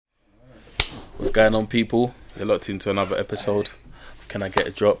What's going on, people? You're locked into another episode of Can I Get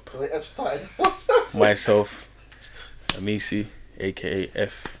a Drop? The way F started. Myself, Amisi, aka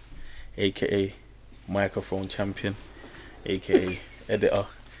F, aka Microphone Champion, aka Editor,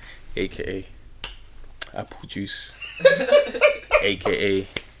 aka Apple Juice, aka... You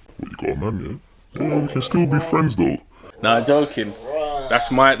got a man, yeah? Yeah, we can still be friends though. Nah, joking. Right. That's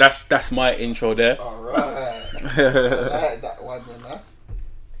my intro there. Alright. I like that one, you know.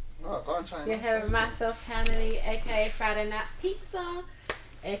 No, go on, try. You're here with myself, Channelie, aka Friday Night Pizza,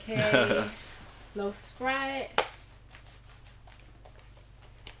 aka No Sprite.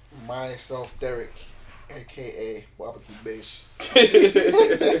 Myself, Derek, aka Barbecue Base. We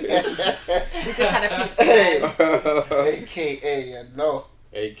just had a pizza. Hey. aka, you know.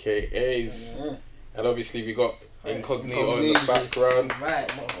 AKAs. Mm-hmm. And obviously we got Incognito in the Incognito. background. Right.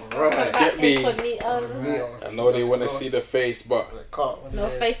 Get me. Incognito. I know they want to see the face, but I can't. No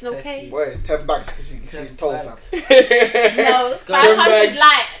face, no case. Wait, 10 bags because you can see his toe, fam. No, it's 500 bags.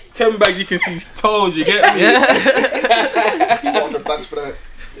 light. 10 bags you can see his toes, you get me? 400 bags for the...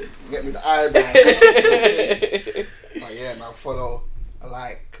 Get me the eyebrow. But yeah, man, follow,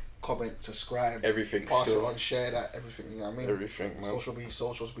 like, comment, subscribe. Everything Pass still. it on, share that, everything, you know what I mean? Everything, man.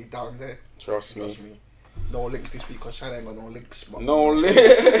 Socials be down there. Trust me. No links this week because China ain't got no links. But No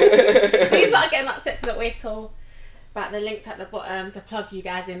Please start getting upset because I always told about the links at the bottom to plug you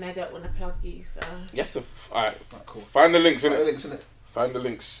guys in. They don't want to plug you, so. You have to alright. Cool. Find the links in Find the it. links, innit? Find the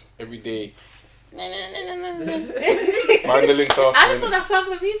links every day. Find the links after. I just want to plug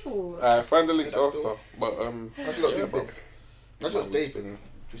the people. Find the links Yeah, that's after. still- But How's your yeah, lot been? How's your day been?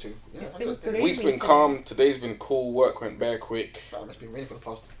 It's Yeah, been how's your day? great. week's been calm. Today's been cool. Work went bare quick. Fam, it's been raining for the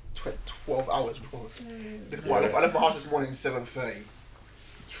past 12 hours, bro. This morning, I left my house this morning 7:30.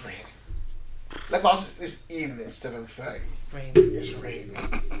 It's raining. Left my house this evening 7:30. It's raining.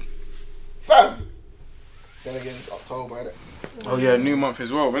 Fam! Then again, it's October, innit? Oh yeah, new month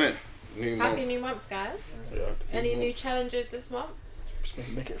as well, isn't it? New Happy month. new month, guys. Yeah. Any new challenges this month? Just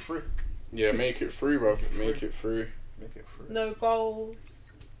make it through. Yeah, make it through, bro. Make it through. Make it through. No goals.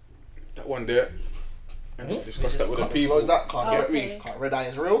 That one there. And discuss that with the Can't people. disclose that, can't Oh, get okay. me. Can't red eye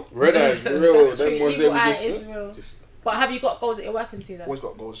is real. Red eye is real. That's Them true. ones Evil there eye we is real. just But have you got goals that you're working to though? Always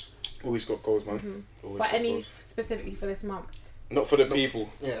got goals. always got goals, man. Always But got any goals. specifically for this month? Not for the people.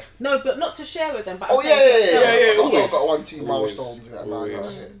 Yeah. No, but not to share with them. But Oh I'm yeah, saying yeah, for yeah. yourself. yeah, I've got always. 1-2 Always. milestones. Yeah, man.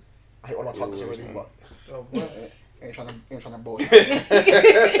 Always. I hit all my targets Always, already, man. but ain't trying to boast. Yeah, I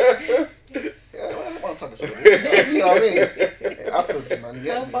hit my targets already. You know what I mean? It happens, man. You So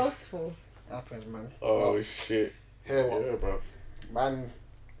get me? boastful. It happens, man. Oh Well, shit. here what? Yeah, bro. Man,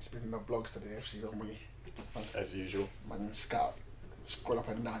 it's been in the blogs today. Actually, don't we? As usual. Man, scout, scroll up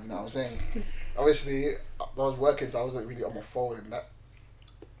and down. You know what I'm saying? Obviously, I was working, so I wasn't really on my phone and that.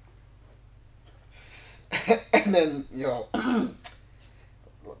 And then,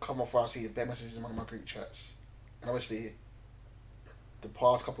 come off, I see bare messages in one of my group chats, and obviously, the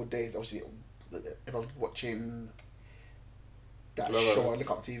past couple of days, obviously, everyone's watching that Love show Island. on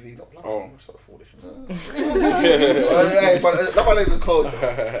Look Up TV. Not Love Oh. Island, it's so foolish. Yeah, but Love Island is cold.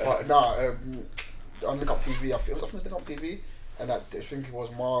 But nah, on Look Up TV, I think it was Look Up TV, and I think it was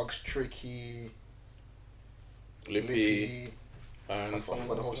Margs, Tricky, Lippy. I And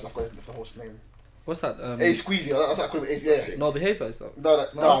forgot the host name. What's that? Hey, Squeezy. That's what I call it. Yeah. No behaviour is that? No.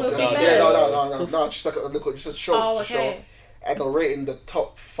 Just like just a show. Oh, just a show. okay. And they're rating the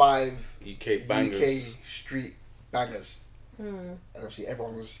top 5 UK bangers. UK street bangers. Hmm. And obviously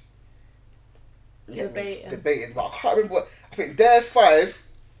everyone was Debating. But I can't remember what. I think their 5,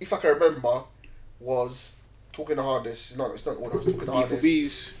 if I can remember, was Talking the Hardest. No, it's not all. It's Talking the Evil Hardest.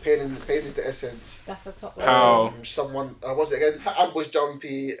 Bees. Pain is the Essence. That's the top one. How? Someone. What's it again? Ambush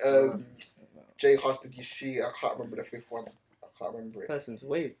Jumpy. Jay Huss, did you see? I can't remember the 5th one. I can't remember it. Person's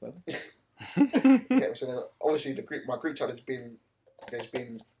wave, man. Yeah, so then obviously my group chat there's been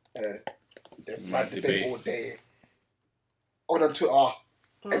the mad debate all day. On Twitter,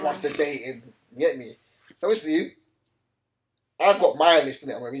 everyone's debating. You get me? So obviously, I've got my list in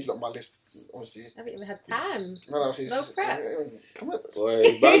it. I'm gonna read you my list. Obviously, I haven't even had time. obviously, No prep. Come on, Boy,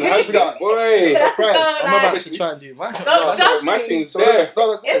 man, has been That- boy. That's surprised. so I'm nice. about to try and do mine. Don't judge My me. team's So there.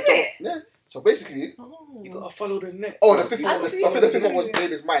 Is it? Yeah. So basically, Oh. You gotta follow the net. the 5th I one. I see. think the 5th one was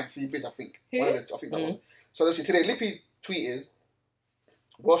David's Mind. See, bitch. I think. Who? I think that one. So obviously today, Lippy tweeted,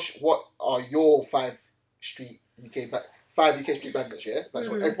 "What are your 5 street UK street bangers? Yeah, that's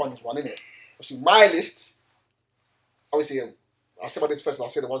what everyone's one, innit? Obviously, my list. Obviously, I'll say my list first. And I'll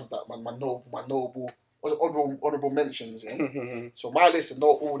say the ones that my noble, honorable mentions. Yeah. So my list in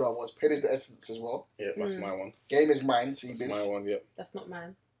no order was Pain is the Essence as well. Yeah, that's my one. Game is Mine. See, That's bitch. my one. Yeah. That's not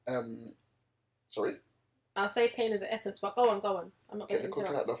mine. Sorry? I'll say pain is an essence, but go on. I'm not Get going the to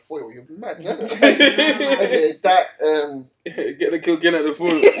coconut interrupt. out the foil. You're mad. Get the cooking at the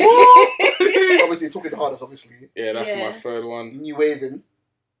food. Obviously, talking the hardest, obviously. Yeah, that's Yeah. my third one. New Waving.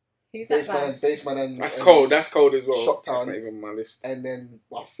 Who's that by? Baseman and... That's cold. That's cold as well. Shocktown. That's not even on my list. And then,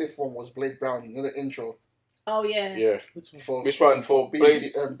 our fifth one was Blade Brown. You know the intro? Oh, yeah. Yeah. For, Which one? For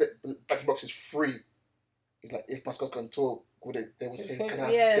Blade? Back to Box is free. It's like, if Mascot can talk, they would say, can I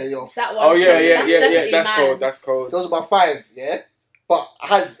have Yeah, a day off? that one. Oh, yeah. definitely That's mine. cold. That's cold. Those are my 5, yeah? But I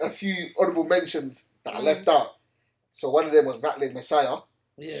had a few honourable mentions that I left out. So one of them was Rattling Messiah.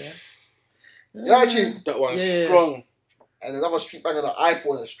 Yeah. Yeah, actually. That one's Yeah. strong. And another street banger that I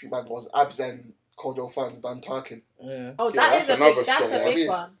thought was a street banger was Abs and Kojo Fans Done Talking. Yeah. Oh, Yeah, that that's is a another big. That's strong a one. big I mean,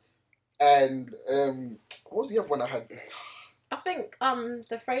 one. And what was the other one I had? I think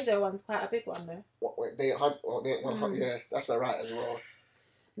the Fredo one's quite a big one though. Yeah, that's alright as well.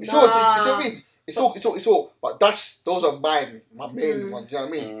 It's Nah. all, it's all. But those are mine, my main ones. You know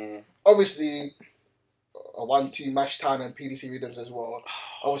what I mean? Obviously, a 1-2 Mash Town and PDC Rhythms as well.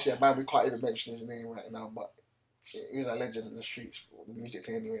 Obviously, a man we can't even mention his name right now, but he's a legend in the streets, the music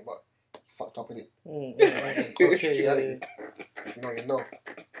thing anyway. But he fucked up in it. Okay, yeah. You know.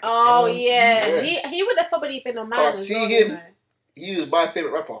 Oh Yeah. yeah, he would have probably been on mine Can't as see well. him. You know. He was my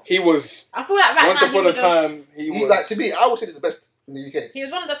favourite rapper. He was. I feel like right Once now upon he a would have. time, he He, was. like, to me, I would say he's the best in the UK. He was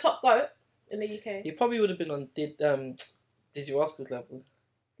one of the top goats in the UK. He probably would have been on Dizzy Rascal's level.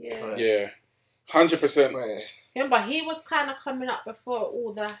 Yeah. Right. Yeah. 100%. Right. Remember, he was kind of coming up before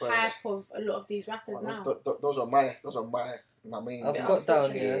all the Right. hype of a lot of these rappers now. Those are my main. I've Yeah, got down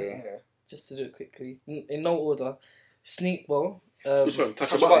unfortunately. here, Yeah. just to do it quickly, in no order. Sneak Ball. Which one? Touch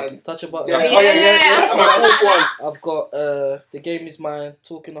a Touch a button. button. Touch a button. Yeah. That's, oh, yeah. That's I my forgot fourth about one. I've got The Game Is Mine,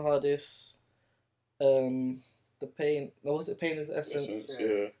 Talking the Hardest, The Pain. No, what's it? Pain is Essence,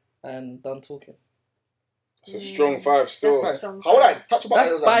 Yeah. and Done Talking. It's a strong 5 still. That's Right. strong. How would I touch a button?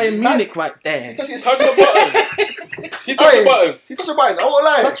 That's It was like, Bayern man, Munich right there. Touch a Touch a button. See, touch a button. See, touch a button. I won't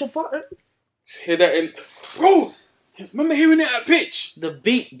lie. Touch a button. Hear that in. Bro! Remember hearing it at pitch? The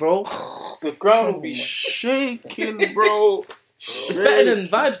beat, bro. The ground will be shaking, bro. It's better than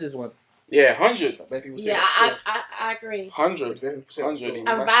Vibes' one. Yeah, 100. Maybe people say Yeah, that I agree. 100. Maybe people say that 100. still. And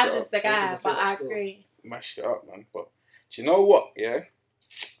Mashed Vibes it is up. the guy, Maybe but I still. agree. Mashed it up, man. But do you know what? Yeah?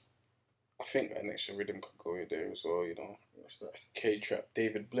 I think that next rhythm could go in there as well, you know. What's that? K-Trap,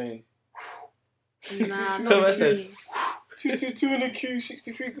 David Blaine. Nah, No, not I for said- me. 222 in the Q,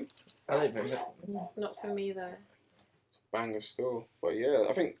 63. I don't even know. Not for me though. Banger still. But yeah,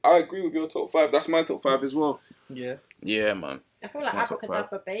 I think I agree with your top 5. That's my top 5 as well. Yeah. Yeah, man. I feel That's like my top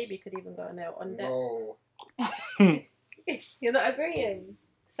Abracadabra Baby could even go in there on deck. No. You're not agreeing.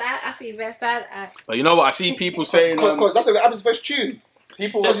 Sad, I see very sad eye. But you know what? I see people saying. Because that's Abby's best tune.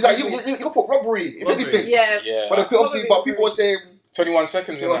 People. Because like, you can put robbery, if Robbery. anything. Yeah. Yeah. But obviously, but people are saying 21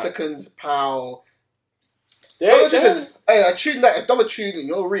 seconds. 21 in that. seconds, pow. Yeah, No, yeah. listen, hey, a tune that, a double tune, you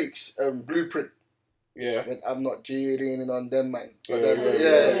know, Reeks, Blueprint. Yeah. When I'm not jading on them, man. Yeah, But then,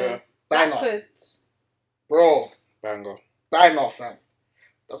 yeah. That Banger. could. Bro, Banger. banger, fam.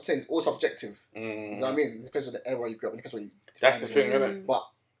 I'm saying it's all subjective. Mm. You know what I mean? It depends on the era you grew up in, it depends on what you That's the define it. thing, isn't it? But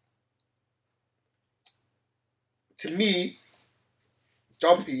to me,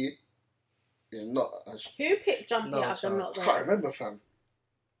 Jumpy is not as... Who picked Jumpy No out of them lot chance. I though? can't remember, fam.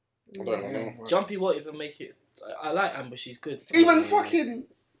 I don't know. Jumpy won't even make it. I like Amber, she's good. Even fucking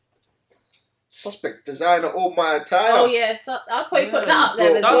Suspect Designer, all my attire. Oh yeah, so I'll probably put that up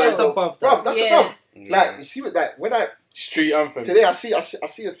there Bro, as That's well. above Bruv, that. that's Yeah. above. Like, you see what that, when I, Street anthem. today I see a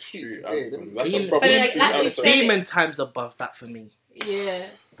tweet Street today. anthem. That's Demon- a proper But like- street like you anthem. said- Demon times above that for me. Yeah,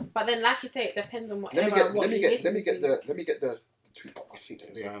 but then like you say, it depends on what Let me era get, and what let me you get, listen let me get to. the tweet up. I see it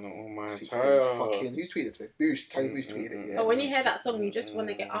today. Designer on my I see it today. attire. Fucking, who tweeted today? Boost, Tiny Boost tweeted it, yeah. But when you hear that song, you just want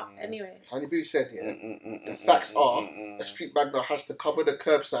to get up anyway. Tiny Boost said, yeah, The the facts are, a street banger has to cover the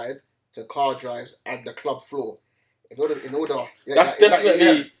curbside to car drives and the club floor. In order, yeah, That's in that-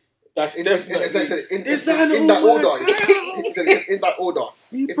 definitely. That's in definitely. in Designer that on my order. attire. In that order.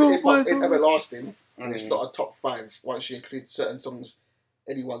 You If broke it's my in soul. everlasting, and it's Mm. not a top 5, once you include certain songs,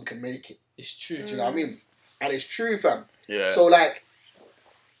 anyone can make it. It's true. Do you know what I mean? And it's true, fam. Yeah. So like,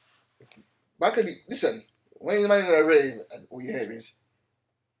 man can be, listen, when you're in a rave and all you hear is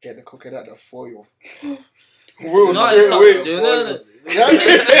get the cooking out the foil. Will No, it starts Smith, doing Will. it. You know what I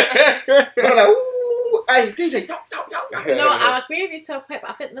mean? But I'm like, ooh, hey DJ, yo. You know what? I agree with you to a point, but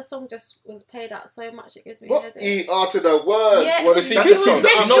I think the song just was played out so much it gives me a What? headache. ER to the word. Yeah, Well, the it CD was song.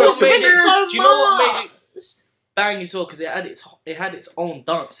 written- Do you know it what was made written it? so Do you know what much. made it bang as well? Because it had its own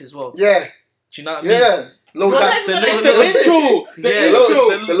dance as well. Yeah. Do you know what I mean? Yeah. Low Well, dab. no, It's the intro. The Yeah,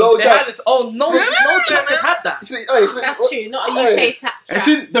 intro. The low They dab. had this. Oh no track has had that. That's true. Not a UK tap. It's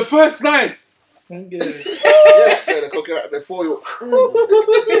in the first line. Yeah, the coconut, the foil.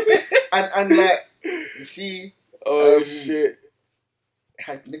 and like, you see, Oh shit.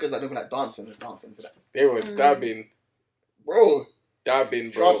 had niggas that don't like dancing to that. They were dabbing, Bro, bro,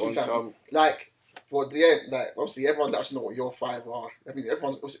 Trust me, on fam. some. like, well, yeah, like, obviously everyone lets us know what your five are. I mean, it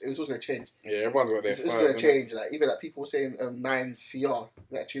was always going to change. Yeah, everyone's got their It's fives, going to innit? change. Like, even like people saying 9 CR.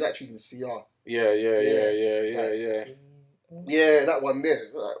 Like, treating CR. Yeah. Like, yeah, that one there.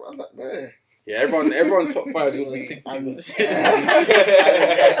 Like, I'm like, man. Yeah, everyone's top fives will be. I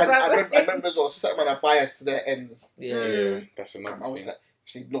remember as well, certain man are biased to their ends. Yeah. That's I another was thing. like,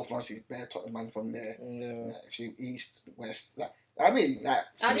 see North London, see bare Tottenham man from there. Yeah. Like, see East, West. Like, I mean, like,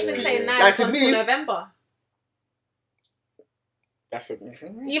 I didn't even say Yeah. 9 Like, to until me- November. That's a.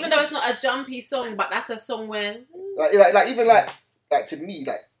 Even though it's not a jumpy song, but that's a song when like even like to me,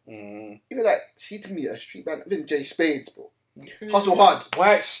 like even like see to me a street band, even Jay Spades, bro. Hustle hard.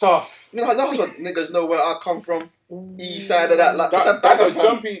 White stuff. You know, that's what niggas know where I come from. East side of that, like That's a banger, fam.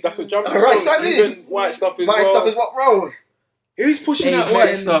 jumpy. That's a jumpy. Right, song. exactly. Even white stuff is My well. stuff is what, bro. Who's pushing Hey, that white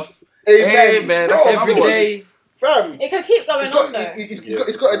man. stuff? Amen, man, bro, that's every every day, day. fam. it could keep going It's on got, though.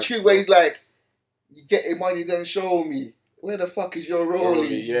 it's got a tune where he's like, you get your money, then show me. Where the fuck is your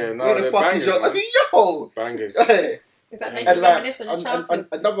rollie? Yeah, no, Where the they're fuck bangers, is your... I man. think, yo! Bangers. Hey. Is that making And you like, reminiscent of childhood?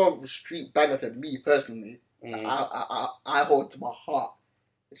 another street banger to me personally, Mm. I hold to my heart.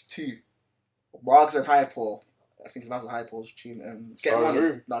 It's two. Margs and Hypo. I think it's Margs and Hypo's tune. Get Sorry, money.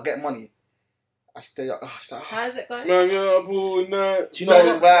 room. No, Get Money. I stay up. It's like, How is it going? Man, you're up all night. Do you know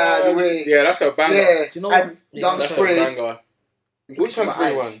no, what? right away. Yeah, that's a banger. Yeah. Do you know and what? Young That's a Spray. banger. Which Young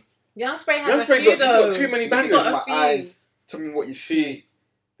Spray one? Young Spray has Young a Spray's few he's though. got too many He's bangers. got a My few. eyes. Tell me what you see. See,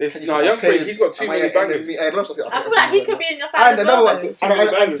 there's Can you no feel Young my Spray. pain? He's got too Am I many your enemy? bangers. I love something. I feel like he could be in your five And as another well. one, though.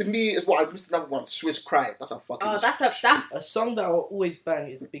 and bangers. to me is what I missed. Another one, Swiss Cry. That's a fucking. Oh, that's A song that I'll always bang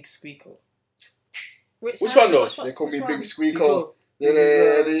is Big Squeaker. which one though? They call me which Big one? Squeako. Yeah,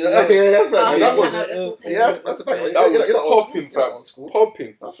 Oh, that I was- know what you're talking yeah, about. that's a banger. That was You're not old popping, school. You're fam. not old school.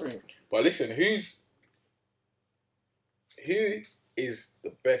 Popping. That's right. But listen, who is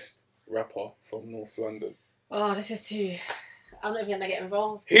the best rapper from North London? Oh, this is too. I'm not even gonna get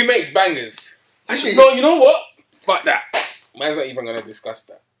involved. Who makes bangers? Actually- No, you know what? Fuck that. Man's not even gonna discuss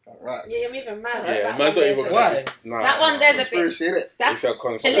that. Right. Yeah, I'm even mad. Yeah, That man's one not even there's gonna. Why? Nah, That one there's a bit. Conspiracy, innit? That's It's a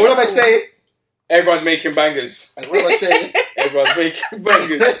conspiracy. What am I saying? Everyone's making bangers. And what am I saying? Everyone's making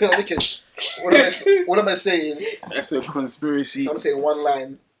bangers. What am I saying? That's a conspiracy. So I'm saying one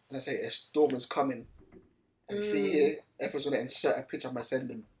line, and I say a storm is coming. And you see here, everyone's gonna insert a picture of my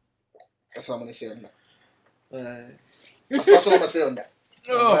sending. That's what I'm gonna say on that. That's what I'm gonna say on that.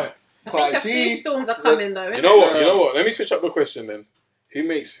 Oh. I think a See, few storms are coming though. You know what? You know what? Let me switch up the question then. Who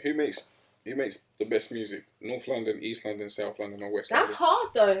makes the best music? North London, East London, South London, or West That's London? hard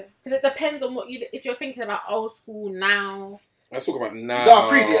though, because it depends on what you. If you're thinking about old school now, Let's talk about now. got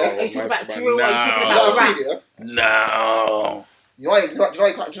a preview, yeah? Are you talking Let's about talk drill? Are you talking You about got a rap? read, yeah? No. You know why you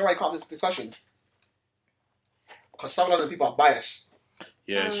can't have this discussion? Because some of the people are biased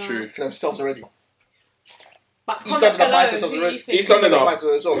Yeah, it's true. to themselves already. But East comment London are biased below. themselves Who do already. you think? East London are. biased to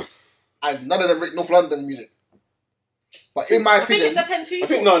themselves. And none of them rate North London music. But in my I think it opinion, depends who you I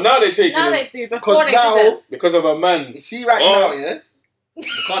think talk to. now they're taking Now it they do. Before because they now, didn't. because of a man. you see right Oh. now, yeah,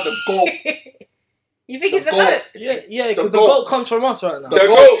 because the goal, You think The it's a goal. goat? Yeah, because the goal. goal comes from us right now. The The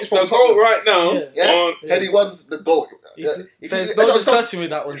goal goat is from right Yeah. now. yeah, on- Heady one's the goal. There's If no you- discussion with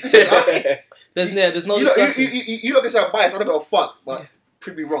that one. There's no You look, discussion. you look at some bias. I don't know fuck, but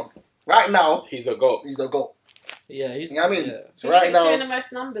could be wrong. Right now, He's a goat. he's the goal. Yeah, he's, You know what I mean? yeah. So Who right think's doing now, the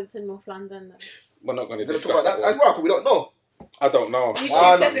most numbers in North London? Then? We're not going to we're gonna talk discuss about that that as one. well because we don't know. I don't know. YouTube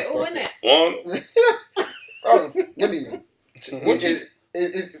no, says it all, discuss innit? One. Get me.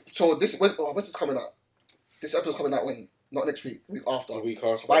 So this when's this coming out? This episode's coming out when? Not next week. The week after. A week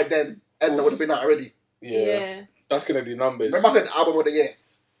after. By then, Edna would have been out already. Yeah. That's going to do numbers. Remember I said album of the year.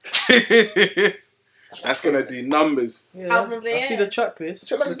 That's going to do numbers. Yeah, Album of the I year. see the track list.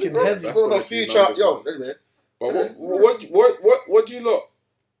 So let's Looking go. heavy. That's We've gonna got be future. numbers, Yo, man. anyway. But what do you lot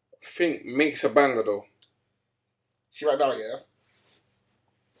think makes a banger though? See right now, yeah.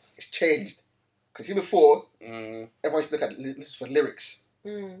 It's changed. Because see before, everyone used to look at listen for lyrics.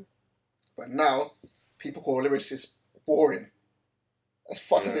 Mm. But now, people call lyrics boring. As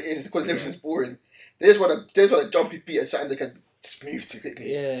fucked as it is, called lyrics is boring. They just want a jumpy beat and something they can just move to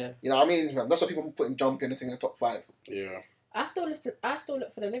quickly. Yeah. You know what I mean? That's why people putting jumpy anything in the top 5. Yeah. I still listen. I still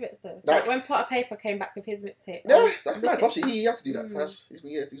look for the lyrics though. So Like- when Pot of Paper came back with his mixtape, Yeah, I was that's mad. looking. Obviously, he had to do that. Mm. That's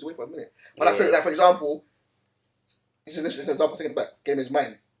he's away for a minute. But I feel like, for example, this is an example taking back. Game is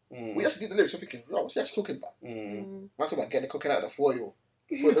mine. We actually did the lyrics. I'm thinking, oh, what's he actually talking about? What's about getting the cooking out of the foil,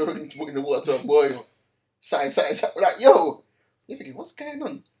 putting the water to a boil, something. Like, yo, you're thinking, what's going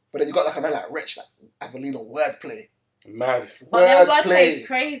on? But then you got like a man like Rich, like Avelino wordplay. Mad. But their wordplay is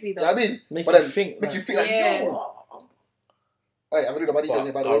crazy You though. know what I mean? Make But you then think. make you feel like, Yeah. yo. Hey, Avelino, man, But by the I'd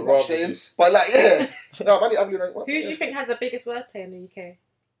way, what I'm rather saying. just- But like, yeah. No, man, Avelino. Who do you think has the biggest wordplay in the UK?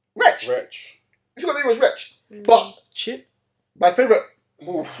 Rich. Wretch. If you got me, it was Rich. Mm. But Chip. my favourite.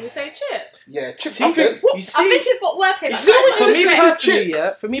 Oof, You say Chip. yeah, Chip. See, I think. you see, I think he's got wordplay. you But see, that's for not me Chip. personally,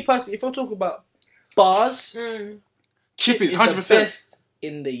 yeah. For me personally, if you're talking about bars, Chip is is 100%. the best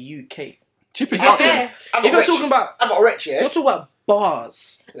in the UK. Chip is Okay. out there. I If got you're Rich. talking about, I got Rich, yeah. you're talking about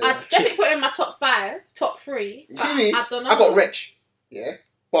bars. I'd definitely put him in my top 5, top 3. You but see me? I don't know. I got Rich, yeah.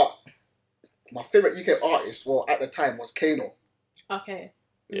 But my favourite UK artist, well, at the time, was Kano. Okay.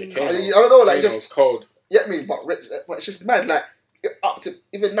 Yeah, Mm. I don't know, like, Kano's just, cold. yeah, I mean, but Rich, but it's just mad, like, up to,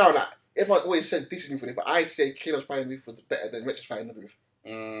 even now, like, everyone always says this is me for it, but I say Kano's finding me for better than Rich is finding the booth.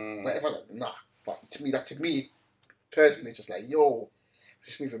 But everyone's like, nah. But to me, personally, just like, yo,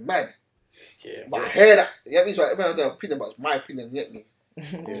 it's moving mad. Yeah. But I hear that, you know what I mean? So everyone has their opinion, but it's my opinion, you get me?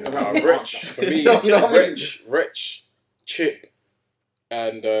 Yeah, the nah, right Rich answer. for me. You know what I mean? Rich, Chip,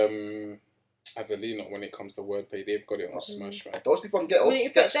 and Avelino. When it comes to wordplay, they've got it on smash, man. Don't sleep on Ghetto. Will you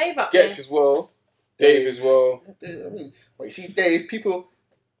put Dave up Gets there? as well. Dave as well. I mean, but you see, Dave, people,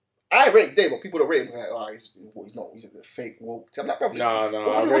 I rate Dave, but people don't rate him like, oh, he's not, he's a fake woke. I'm like, bro, Nah,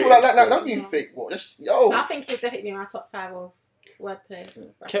 what I do you rate like, him that still. being fake woke. Just, yo. I think he'll definitely be in my top 5 of wordplay.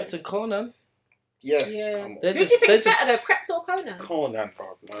 Captain Conan. Yeah. Yeah. Come on. They're Who do you just, think they're is just. better though, Krept or Conan? Conan,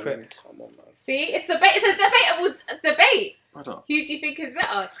 bro. Man. Correct. Come on, man. See, it's a debatable debate. Brother. Who do you think is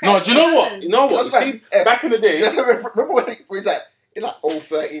better? No, Krept do you know or what? Conan? You know what? That's See, right. F. back in the day, Yes, remember when it was like, in like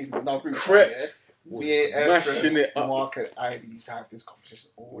 013, now Bruce, Krept was mashing it up. Mark and I used to have this conversation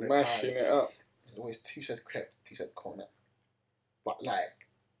all the mashing time. it up. There's always two said Krept, two said Conan. But like,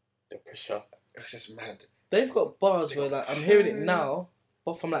 The pressure. it's just mad. They've got bars where like I'm hearing it now,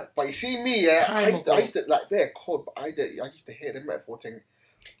 but from like But you see me, yeah, Time I used to like they're cold, but I used to hear the metaphor thing.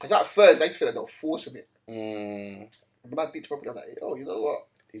 Because at first I used to feel like they were forcing it. When I did properly, I'm like, oh, you know what?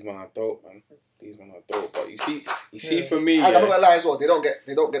 These men are dope, man. These men are dope. But you see, for me, And I'm not yeah, gonna lie as well. They don't get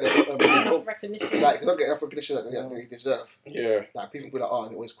the Enough recognition. like they don't get enough recognition that they deserve. yeah, Like people be like, oh,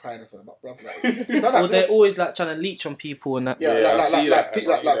 they're always crying or something. But brother, like, no, or they're always like trying to leech on people and that. yeah, Yeah, I like, see that, I see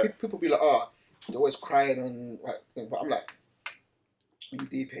that. people be like, oh, they're always crying and like, but I'm like, you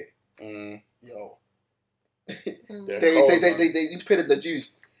deep it, yo. they're They cold, they man. need to pay them the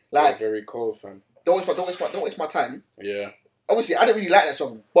dues. They're Like, very cold, fam. don't waste my time. Yeah, Obviously, I didn't really like that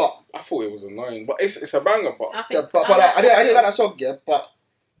song, but I thought it was annoying, but it's a banger. But I so, think, but like, I didn't like that song, yeah. But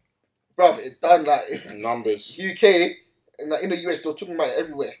bruv, it done like numbers. UK and like in the US, they were talking about it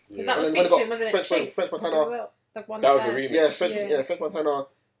everywhere. Because Yeah. that was And then when they got featuring, wasn't it? French- Chase French Montana. as well. The one That was a died. remix. Yeah, French Montana.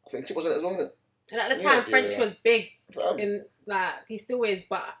 I think Chip was in it as well, wasn't And at the Yeah, time, French yeah. was big. it? In like he still is,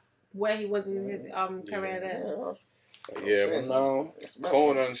 but where he was in his career there. Yeah, but now It's mad.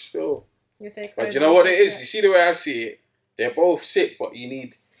 Conan still. You say. But do you know what it is? You see the way I see it. They're both sick, but you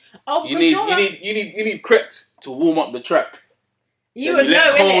need Oh, you because need Krept to warm up the track. you Then would know,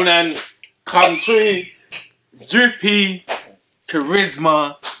 let innit? Conan come through, drippy,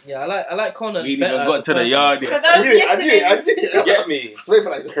 charisma. Yeah, I like Conan. We better even as got a to the person. yard. For Yes. those listening, I knew it. You get me? Wait for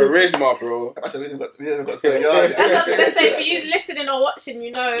that. Charisma, bro. I said we haven't got to the yard. that's what I was gonna say. For you listening or watching,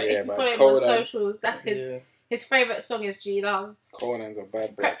 you know, Yeah, if you man, follow him on Conan. socials, that's Yeah. his favourite song is G Long. Conan's a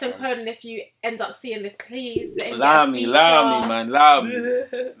bad boy. Krept and man. Conan, if you end up seeing this, please let him Allow get a me, feature. allow me, man, allow me,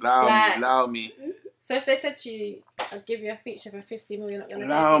 Like- allow me, So if they said to you, I'll give you a feature for 50 million, you're not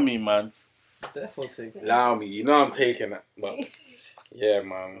gonna allow take me, man, Therefore, take it. allow me. You know I'm taking that, but yeah,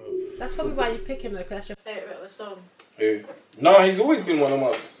 man. it. That's probably why you pick him though, because that's your favourite of the song. Who? No, he's always been one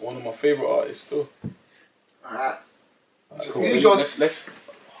of my favorite artists, still. Alright. Cool. who's your- Let's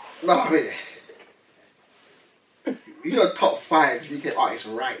No, wait. Who's your top 5 UK artists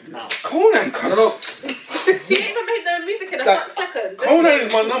right now? Conan. I don't know. He didn't even make the music in a Like- hot second. Conan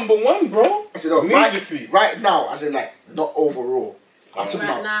is my number one, bro. I said, no, Musically. right now, as in like, not overall. I'm talking Right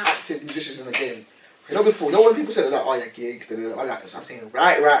about now. active musicians in the game. You know before, when people said like, oh yeah, gigs, I'm saying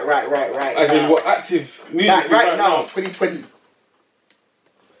right As now. in what active music Right now, 2020.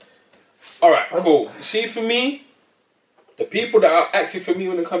 All right, cool. See, for me, the people that are active for me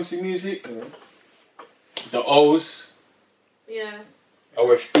when it comes to music, the O's, Yeah.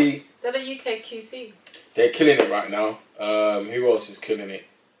 OFB, They're the UK QC. They're killing it right now. Who else is killing it?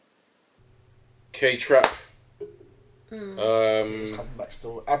 K-Trap. He's coming back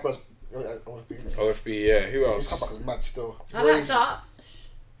still. Abba's OFB. OFB, yeah. Who His else? comeback is mad still. I like Crazy. Dutch.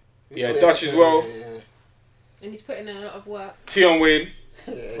 Yeah, Dutch as well. Yeah. And he's putting in a lot of work. Tion Wayne.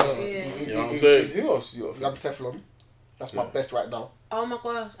 Yeah. You know what I'm saying? Who else you got? Lamb Teflon. That's my best right now. Oh my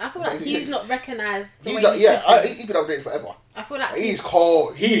gosh. I feel like he's not recognised. He's been updated forever. I feel like He's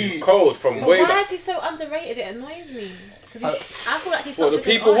cold. He's cold from But way why back. is he so underrated? It annoys me. Because I feel like he's Well, such the a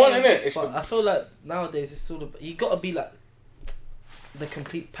good people want artist. it. It's But I feel like nowadays it's all about, you gotta be like the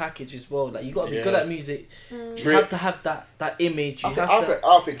complete package as well. Like you gotta be good at music. You have to have that image.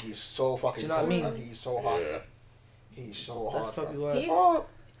 I think he's so fucking Do you know what I cold, mean? man. He's so hard. Yeah. He's so hard. That's probably man. why.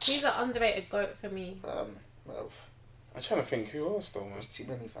 He's an underrated goat for me. Well, I'm trying to think who else though, man. there's too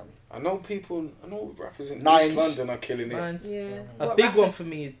many, fam. I know rappers in Nines. East London are killing it. Mine's- Yeah. A What big one rappers? for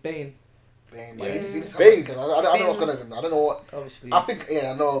me is Bane. Bane, Yeah. man. He's Bane. I don't know what's going on with him. I don't know what. Obviously. I think,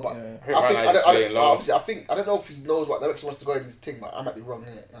 I know, but Yeah. I don't know if he knows what direction he wants to go in this thing, but I might be wrong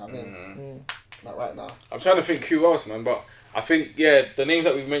here. You know what I mean? Not right now. I'm trying to think who else, man. But I think the names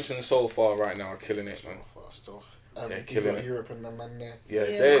that we've mentioned so far right now are killing it, man. Still. killing People it. Europe and the man there. Yeah,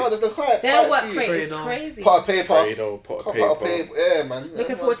 Yeah. There's quite Their a work few. rate is Fredo. crazy. Pot of paper. Fredo, pot of Pot of paper. paper. Yeah, man.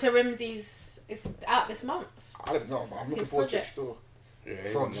 Looking forward to Rimsey's. It's out this month. I don't know, but I'm looking His forward to it project. still. Yeah,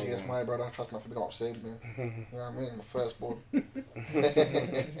 he's Frogsy, another that's one. my brother. Trust me, I forgot what saved me. You know what I mean? My firstborn.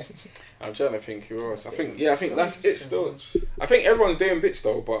 I'm trying to think who else. I think that's it still. I think everyone's doing bits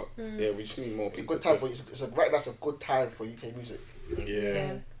though, but yeah, we just need more It's a people. good time for right now. It's a good time for UK music.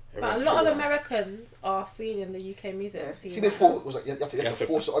 Yeah. But a Everyone's lot of good. Americans are feeling the UK music Yeah. scene. See, right before now. it was like you have to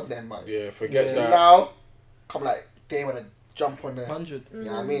force it on them, man. Yeah, forget See, that. now, come like they want to jump on there. 100. You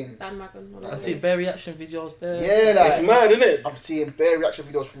know what I mean? Bandwagon. I see bare reaction videos. Bare. Yeah, like It's mad, isn't it? I'm seeing bare reaction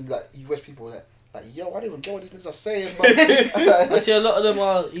videos from like US people like yo, I don't even know what these niggas are saying, man. I see a lot of them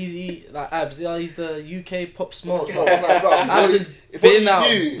are easy, like Abs. Yeah, he's the UK pop smoke. Abs has been out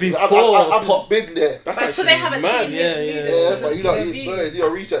before I've pop. been there. That's But it's because they haven't mad. seen Yeah, his music. yeah. Yeah, because but of you know, the you reviews. do your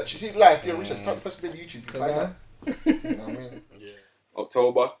research. You see live, do your research. Type the person name YouTube. You find out. You know what I mean?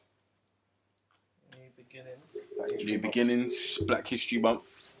 October, New beginnings. Like, New Beginnings, Black History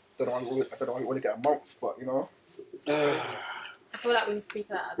Month. I don't know why you want to get a month, but you know. I feel like we need to speak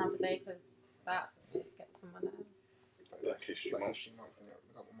about that another day because that gets someone out. Black History Month. History Month, yeah.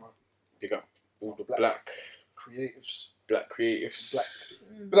 We got my Big up all the Black. black creatives. Black.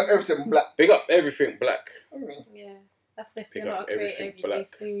 We got everything black. Big up everything black. I mean, Yeah. That's if Pick you're up not a creative, everything you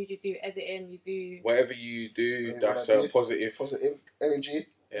black. do food, you do editing, you do... Whatever you do, Yeah, that's what I do. positive positive energy.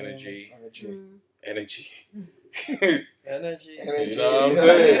 energy. Energy. Energy. Energy. You know what I'm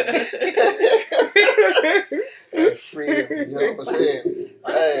saying? Freedom. You know what I'm saying?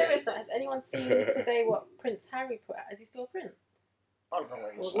 On a serious note, has anyone seen today what Prince Harry put out? Is he still a prince? I don't know what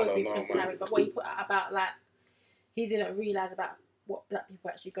Well, he's it was don't be know, Prince man. Harry, but what he put out about, like, he didn't realise about what black people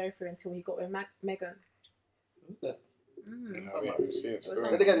actually go through until he got with Meghan. No, we haven't seen it still.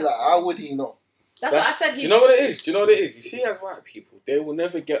 Then again, like, how would he know? That's what I said. Do you know what it is? You see, as white people, they will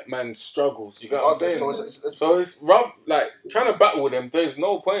never get man's struggles. You get what I'm saying? So It's rough. Like trying to battle with them, there's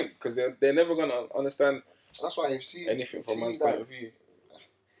no point because they're never gonna understand that's why you see anything from see, man's like, point of view.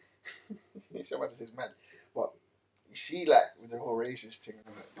 You see what this is, man. But you see, like, with the whole racist thing and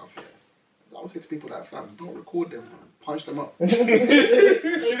all that stuff, yeah. I always say to people that, fam, don't record them, punch them up. Are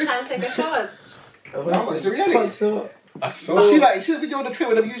you trying to take a charge? No, it's a reality. I You see the video of the trip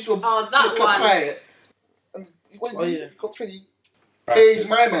when they used to Oh, that one. quiet. And what Oh, yeah. got Freddy. Hey,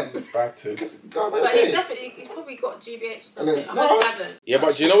 my man. Bad too. But he's probably got GBH. And then- I no. hope he hasn't. Yeah,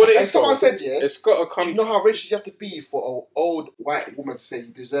 but do you know what it And is? someone though? said, yeah, It's got to do come. you know how racist you have to be for an old white woman to say you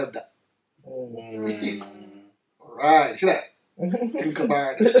deserve that? Right, see that? Think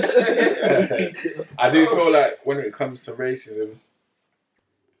about it. I do feel like when it comes to racism,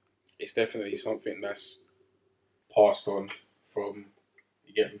 it's definitely something that's passed on from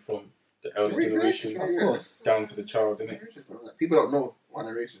from the elder generation Of course. down to the child, innit? People don't know why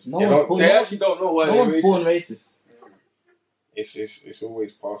they're racist. No They, one's don't, born- they actually don't know why No they're one's born racist. racist. It's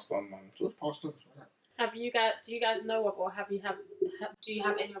always passed on, man. So it's passed on. Do you guys know of, or do you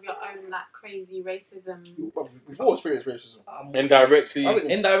have any of your own like crazy racism? We've all experienced racism. Indirectly, I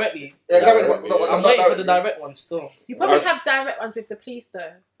think- Indirectly. Yeah, Directly. I'm waiting for the direct one still. You probably have direct ones with the police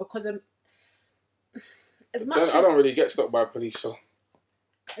though, because as much I don't really get stopped by police, so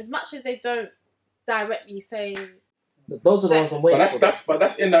as they don't directly say. Those are the ones I'm waiting for. but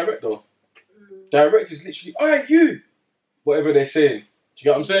that's indirect though. Direct is literally, alright, you, whatever they're saying. Do you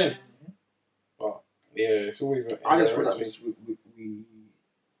get what I'm saying? But yeah, it's always. I just feel like indirect.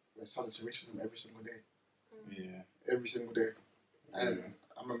 There's sudden racism every single day. Yeah. Every single day. And Yeah.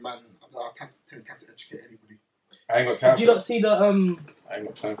 I'm a man. I can't take time to educate anybody. I ain't got time. Did you not see the I ain't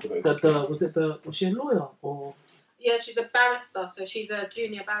got time for that. was she a lawyer or? Yeah, she's a barrister, so she's a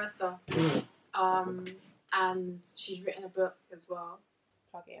junior barrister. Mm. And she's written a book as well.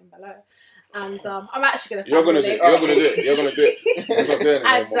 Plug it in below. And I'm actually gonna. You're gonna do it. You're gonna do it. You're gonna do it. I'm not doing it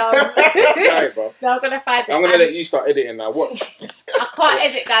And Alright, bro. no, I'm gonna find it. I'm gonna let you start editing now. Watch. I can't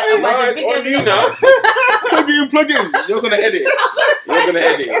edit that. Hey, Otherwise the it's on videos you are now. not- Plug in. You're gonna edit. You're gonna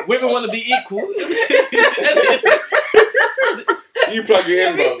edit. Women want to be equal. You plug it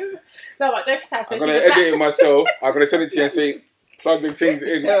in, bro. No, but joke aside, so I'm she's gonna a black. edit it myself. I'm gonna send it to you and say, plug the things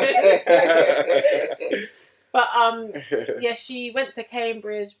in. But yeah, she went to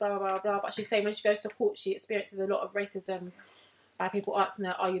Cambridge, blah blah blah. But she's saying when she goes to court, she experiences a lot of racism by people asking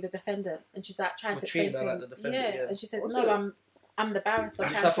her, "Are you the defendant?" And she's like trying to explain to treating her him, like the defendant, yeah. And she said, "No, I'm the barrister."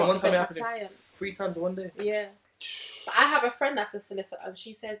 This trying to happened one time. It represent my happened client." 3 times in one day. Yeah. But I have a friend that's a solicitor, and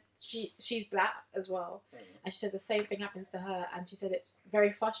she said she's black as well, and she says the same thing happens to her, and she said it's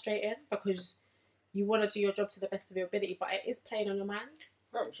very frustrating because you want to do your job to the best of your ability, but it is playing on your mind.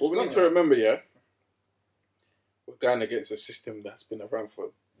 Well, we need to remember, yeah, we're going against a system that's been around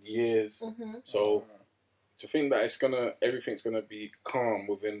for years. Mm-hmm. So to think that everything's gonna be calm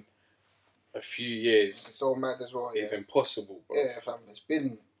within a few years It's so mad as well. is Yeah, impossible, bro. yeah, fam. It's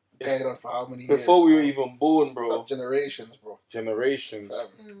been going on for how many years? Before we were even born, bro. Fam, generations, bro. Generations.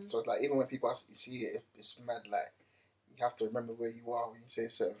 So it's like even when people see it, it's mad. Like you have to remember where you are when you say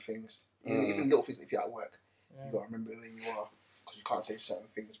certain things. Even little things. If you're at work, you gotta remember where you are because you can't say certain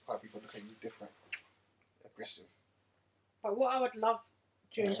things. Probably people look at you different, aggressive. But what I would love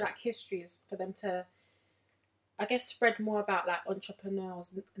during Black History is for them to, I guess, spread more about like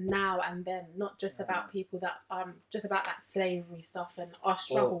entrepreneurs now and then, not just about people that just about that slavery stuff and our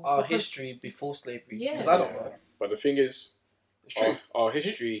struggles. Or our history before slavery. Yeah. Because I don't know. But the thing is, It's true. our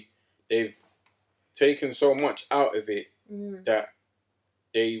history, they've taken so much out of it that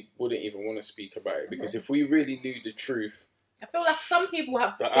they wouldn't even want to speak about it. Because if we really knew the truth, I feel like some people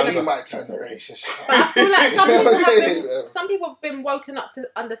have. You might turn the racist. But I feel like some You know people what I'm have saying? been, some people have been woken up to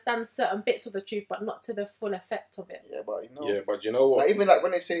understand certain bits of the truth, but not to the full effect of it. Yeah, but you know. yeah, but you know what? Like even like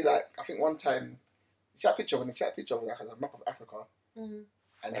when they say like I think one time you see that picture of like a map of Africa and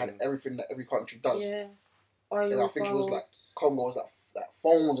it had everything that every country does. Yeah. And I think it was like Congo was like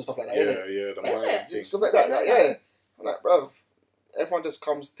phones and stuff like that. yeah, innit? yeah, the Is mining it? thing. Stuff like that. Like, yeah. I'm like, bruv, everyone just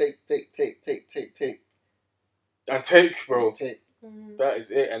comes take, And take, bro. take. That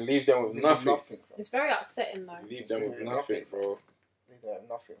is it. And leave them with Leave nothing. nothing. Fam. It's very upsetting though. Leave them with Yeah, nothing, nothing. bro. Leave them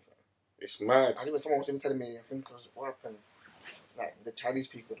nothing. Fam. It's mad. I remember someone was even telling me, I think it was what happened. Like the Chinese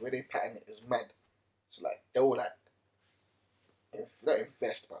people, the way they pattern it is mad. So like they will like not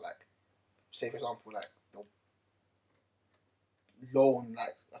invest, but like say for example, like they'll loan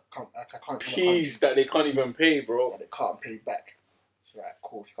like a country Keys that they can't even pay, bro. that they can't pay back. So like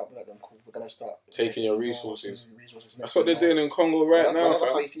cool, if you can't pay back them, cool. We're gonna start Taking your investing more resources. in resources. That's what they're doing in Congo right that's, now, That's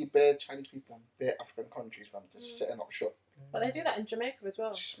fam. why you see bare Chinese people in bare African countries, fam, just setting up shop. But they do that in Jamaica as well.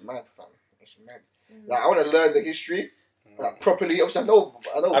 It's mad, fam. It's mad. Like I want to learn the history like properly. Obviously, I know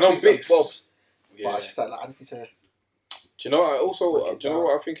bits and bits. bobs, Yeah. but it's just like I just need to. Do you know? I also, Break it do you know down.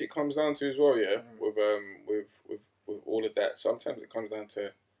 what I think it comes down to as well? Yeah, with all of that. Sometimes it comes down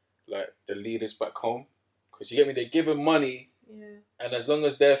to like the leaders back home, because you get me. They give them money, Yeah. and as long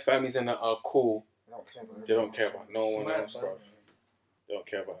as their families in that are cool, I don't care about they don't care about no It's one mad, else, man. bro. They don't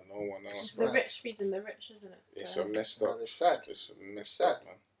care about no one else. It's the rich feeding the rich, isn't it? It's So- a messed Man, up. it's sad. It's a messed Sad. up,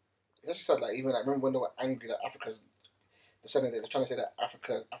 man. It's actually sad. Like even like remember when they were angry that Africa's, they're trying to say that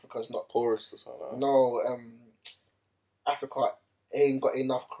Africa's not. Porous or something. Like that. No, Africa ain't got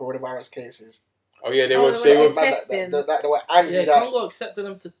enough coronavirus cases. Oh yeah, they Oh, were. they They were were. testing. They were angry Yeah, that Congo accepted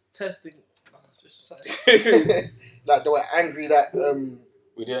them to testing. It's just like, like they were angry that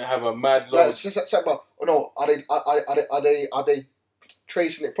We didn't have a mad like load. it's just about oh no are they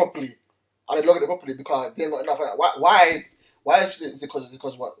tracing it properly? Are they logging it properly because they ain't got enough? Like, why is it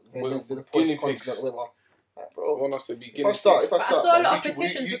because what they Well, meant to the guinea poison pigs. continent or whatever? Like, They bro, want us to be if I guinea start, pigs. But I saw a lot of YouTube-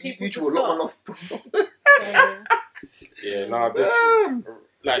 petitions for YouTube people to will lock one stop. off. So, Yeah, nah, this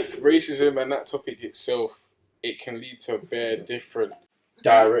like racism and that topic itself, it can lead to bare different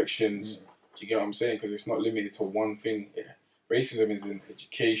directions. Do you get what I'm saying? Because it's not limited to one thing. Yeah. Racism is in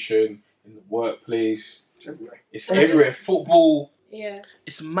education, in the workplace. It's everywhere. Football. yeah.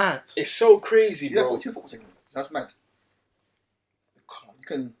 it's mad. It's so crazy, See that bro. football thing? That's mad. You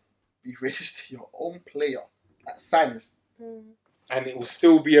can be racist to your own player, like fans. And it will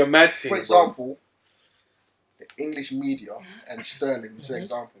still be a mad thing, For example, the English media and Sterling, for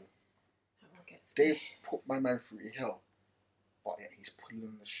example, They put my man through hell. But yeah, he's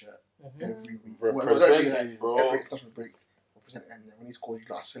pulling the shirt every week. Representing, bro. Every international break. Representing. And then when he scores, you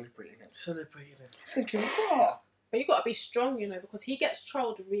gotta celebrate again. Celebrating it. Thinking, raw. But you got to be strong, you know, because he gets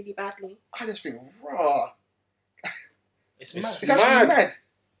trolled really badly. I just think, raw. It's mad. It's actually mad.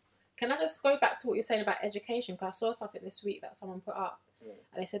 Can I just go back to what you're saying about education? Because I saw something this week that someone put up.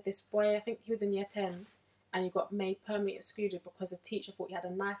 And they said this boy, I think he was in year 10, and he got made permanently excluded because a teacher thought he had a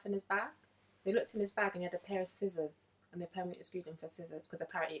knife in his bag. They looked in his bag and he had a pair of scissors. And they permanently excluded him for scissors because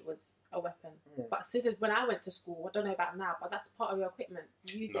apparently it was a weapon. But scissors, when I went to school, I don't know about now, but that's part of your equipment.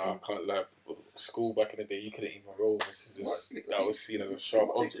 You use it. I can't lie. School back in the day, you couldn't even roll with scissors. That was seen as a sharp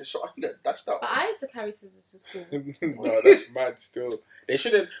object. I can get dashed out. But I used to carry scissors to school. No, that's mad still. They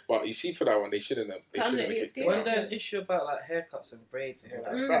shouldn't, but you see for that one, they shouldn't have. They shouldn't have kicked him When out. there's an issue about like haircuts and braids,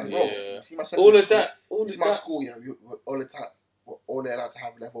 You see my son All in of school? that. All See of my that. school, yeah, we're all the time. We're all allowed to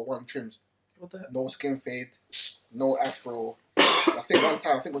have level 1 trims. what the heck? No skin fade, no afro. I think one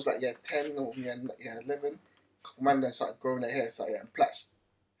time, it was like year 10 or year 11. Couple man then started growing their hair, started getting plats.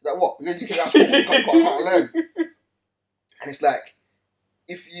 Like what? You can at school, you can't learn. And it's like,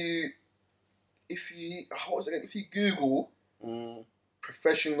 if you Google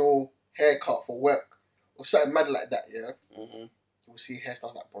professional haircut for work or something mad like that, yeah, you'll see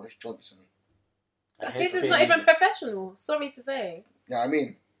hairstyles like Boris Johnson. But his is not even professional. Sorry to say. Yeah, I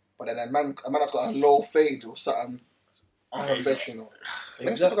mean, but then a man that's got a low fade or something unprofessional. Let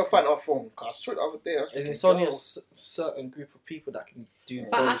me see if I can find our phone. Cause I saw it the other day. And it's only a certain group of people that can do.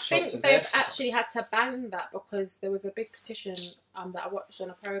 But I those think shots and they've hairstyles. actually had to ban that because there was a big petition that I watched on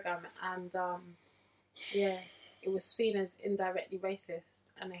a program, and yeah, it was seen as indirectly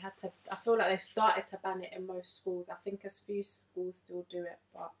racist, and they had to. I feel like they've started to ban it in most schools. I think a few schools still do it,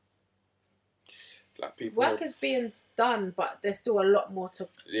 but Black people. work is being done, but there's still a lot more to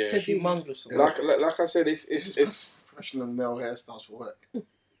do. Humongous. Like I said, it's Professional male hairstyles for work.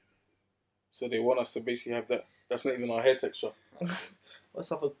 so they want us to basically have that. That's not even our hair texture. Let's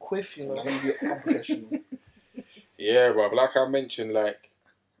have a quiff, you know. Let me be unprofessional. Yeah, but like I mentioned, like,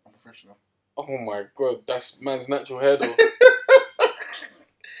 Unprofessional. oh my god, that's man's natural hair though.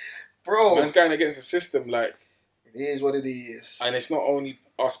 Bro, Man's going against the system, like, it is what it is. and it's not only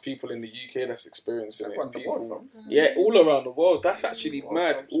us people in the UK that's experiencing Everyone it. in the People, world, yeah, all around the world. That's actually All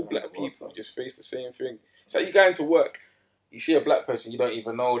mad. around All the black world, people fam. just face the same thing. It's like you go into work, you see a black person, you don't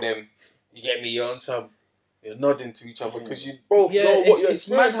even know them. You get me? You're on some, you're nodding to each other because you both know what you're it's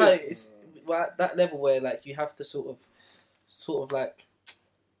mad experiencing. how it's at that level where like you have to sort of like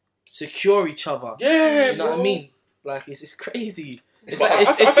secure each other. Yeah, Do you know what I bro. mean? Like it's crazy. It's But like I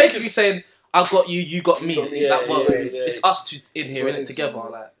it's think basically it's- saying I got you, you got me. Yeah, That one. yeah, yeah. It's us two in here what in it it is. together.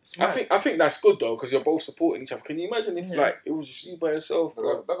 Like it's I mad. think that's good though because you're both supporting each other. Can you imagine if like it was just you by yourself?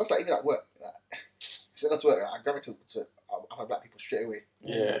 Bro? But that's like even at work. Like, so I go to work, I gravitate to other black people straight away.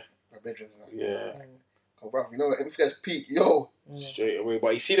 Yeah, My bedrooms. Like, yeah, oh, bro, you know, like, if there's peak, yo, straight away.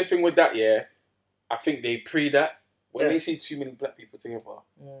 But you see the thing with that, yeah, I think they pre that when Yeah. they see too many black people together,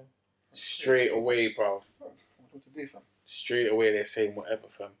 Mm. straight away, bro. what to do, fam? Straight away they're saying whatever,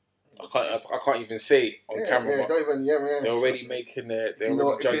 fam. I can't even say it on camera. Yeah, but don't even, yeah. they're already making their. If They're you know,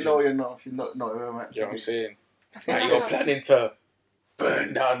 already if you judging. know, you know. If you not, no, You know what I'm right. saying? I think Like I you're have- planning to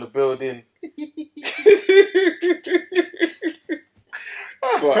burn down the building.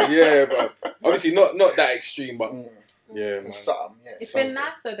 But yeah, but obviously not that extreme, but yeah, man. Something, yeah. It's something. been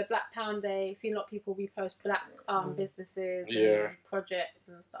nice though, the Black Pound Day. Seen a lot of people repost black businesses Yeah. and projects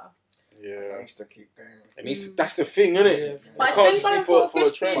and stuff. I Yeah, used to keep going. it needs. That's the thing, isn't it? Yeah. But It it's can't been just be going for for a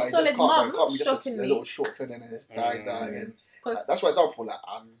good trend. But it solid just can't, month, it can't be just a shockingly. little short trend and then it dies down again. Because That's for example, like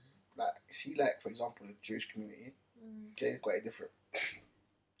see, like for example, the Jewish community, they're quite different.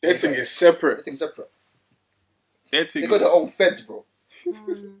 Their thing is They're separate. things separate. Their thing They got their is. own feds, bro,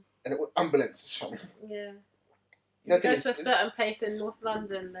 mm, and ambulances. Fam. yeah. Their You thing go is, to a certain place in North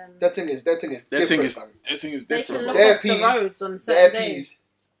London, then their thing is Their different. thing is. fam. Their thing is they can different. lock bro. Their off the peas- roads on Their certain days.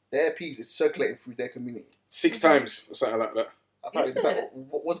 peas is circulating through their community. 6 times or something like that. Apparently, Is the black, it?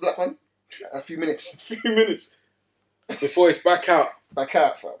 what's the black one? A few minutes. 3 minutes before it's back out. Back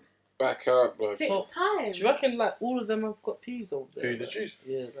out, fam. Back out, bro. 6 So, times. Do you reckon like all of them have got peas over there? Who, the Like, Jews?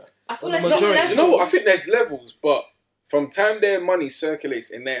 Yeah. Like, I feel Well, like the it's not majority- You know what? I think there's levels, but from time their money circulates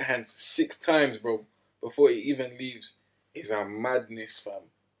in their hands 6 times, bro, before it even leaves, is a madness, fam.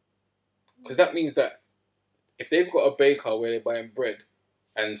 Because that means that if they've got a baker where they're buying bread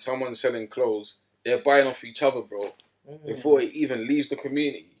and someone's selling clothes, they're buying off each other, bro, before it even leaves the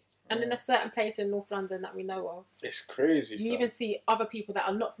community. And in a certain place in North London that we know of, It's crazy, you fam. even see other people that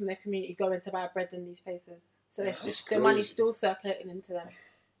are not from their community going to buy bread in these places. So It's the money's crazy. still circulating into them.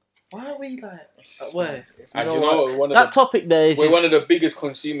 Why are we like? Where? And do you know what? That topic there is. We're one of the biggest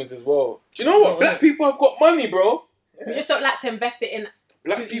consumers as well. Do you know what? Black people have got money, bro. We just don't like to invest it in.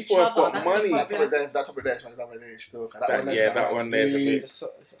 Black people have got money. That topic there is still. That one there's a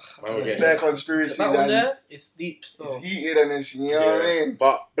bit. Their conspiracies. That one there is deep stuff. It's heated and it's, you know what I mean?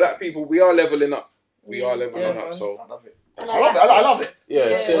 But black people, we are leveling up. We are leveling up, so. I love it. I love it. Yeah,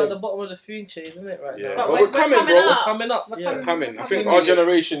 We're so at the bottom of the food chain, isn't it, right now? But we're coming, bro. We're coming up. We're coming. I think our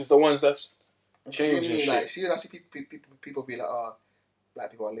generation's the ones that's changing shit. Like, see, I see people be like,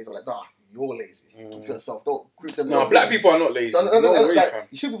 black people are lazy. I'm like, nah, you're lazy. For yourself. Don't group them. No, black people are not lazy. No way, fam.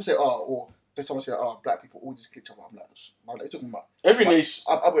 You see people say, or someone say, black people all just kill each other. I'm like, you're talking about every nation.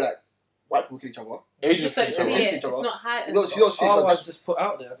 I'll be like, white people kill each other. Asians kill each other. It's not high. You don't see it because that's just put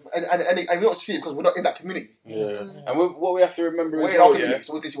out there. And we don't see it because we're not in that community. Yeah. And what we have to remember we're as in our well, community,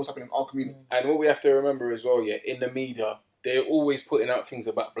 so we can see what's happening in our community. And what we have to remember as well, in the media, they're always putting out things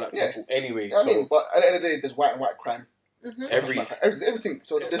about black people anyway. Yeah, I mean, but at the end of the day, there's white and white crime. Everything.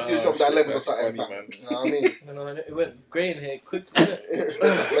 So let's do some dilemmas or something. You know what I mean? No, it went grey in here quickly.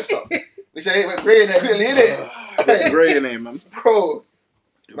 Bless up. We say it went grey in there quickly, innit? Grey in here, man. Bro,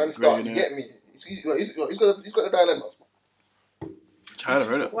 man, start. You get me? He's got the dilemma.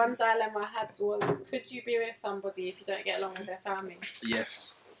 One dilemma I had was: could you be with somebody if you don't get along with their family?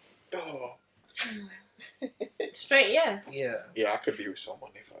 Yes. Straight, yeah. Yeah, I could be with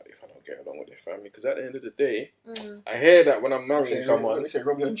someone if I don't get along with their family. Because at the end of the day, I hear that when I'm marrying someone. They say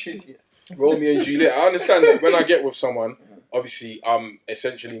Romeo and Juliet. Romeo and Juliet. I understand that when I get with someone, obviously I'm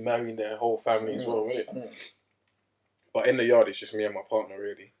essentially marrying their whole family as well, really. But in the yard, it's just me and my partner,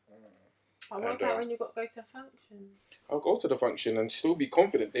 really. What about when you got to go to a function? I'll go to the function and still be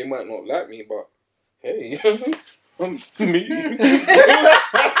confident. They might not like me, but hey, I'm me.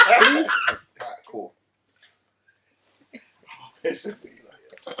 Alright, cool.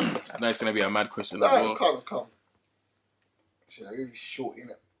 I know it's gonna be a mad question. No, it's calm. See, I really short,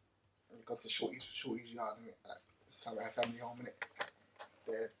 innit? You got to shorty's yard, innit? Like, family home, innit?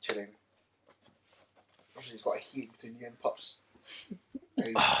 They're chilling. Obviously, he's got a heat between you and Pops. And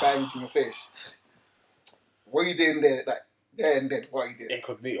he's banging in your face. What are you doing there? Like, there and then, what are you doing?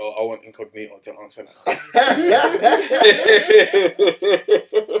 Incognito. I want incognito to answer that.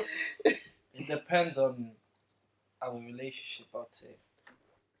 It depends on our relationship, I'd say.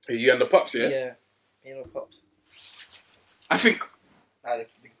 You and the Pops, yeah? Yeah, you know, Pops. I think. Like,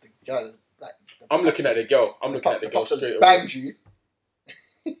 the girl, like, I'm looking at the girl. I'm looking at the girl straight away. Banged you.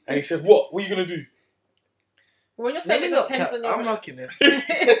 And he said, "What? What are you gonna do?" When you're saying it depends on your... I'm looking it.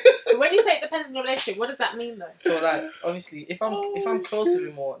 When you say it depends on your relationship, what does that mean though? So like, obviously, if I'm close with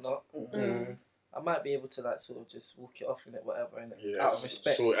him or whatnot, I might be able to like sort of just walk it off in it, whatever, in it, out of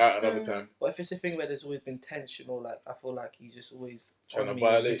respect. Sort it out another time. But if it's a thing where there's always been tension or like I feel like he's just always trying to me,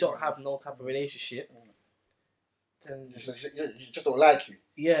 violate, we don't have no type of relationship, then you just don't like you.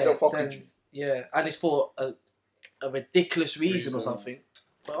 Yeah, you don't fuck with you. Yeah, and it's for a ridiculous reason or something.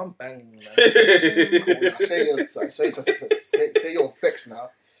 But I'm banging you, man. Cool. Say you're vexed now.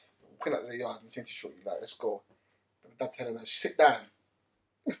 Walking out of the yard and saying to Shorty, like, let's go. And Dad's telling her, sit down.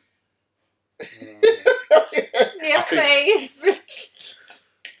 Your face.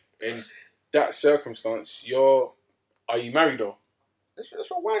 In that circumstance, are you married though? That's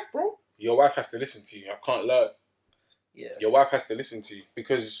your wife, bro. Your wife has to listen to you. I can't lie. Yeah. Your wife has to listen to you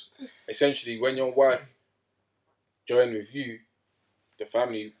because essentially, when your wife joined with you, the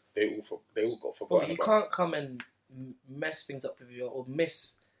family they all got forgotten. But you can't come and mess things up with or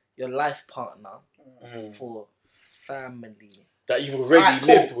miss your life partner for family that you've already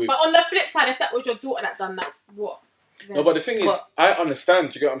lived with. But on the flip side, if that was your daughter that done that, what? Then? No, but the thing is, I understand.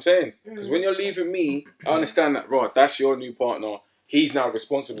 Do you get what I'm saying? Because when you're leaving me, I understand that. Right, that's your new partner. He's now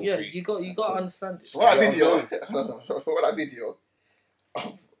responsible for you. Yeah, you got to understand it. So what that video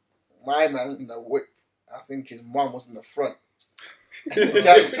of my man in the whip, I think his mum was in the front. The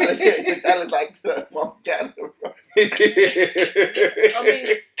guy was like, mum, get in the front. I mean,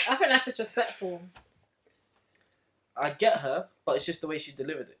 I think that's disrespectful. I get her, but it's just the way she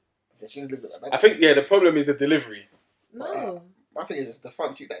delivered it. Yeah, she delivered it like I think, the problem is the delivery. No. My thing is the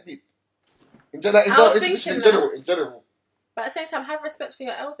front seat that deep. In general. But at the same time, have respect for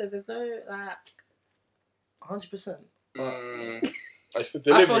your elders. There's no, like... 100%. It's the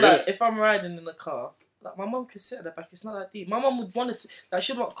delivery. I feel like if I'm riding in the car, like my mum can sit at the back. It's not that deep. My mum would want to sit. Like,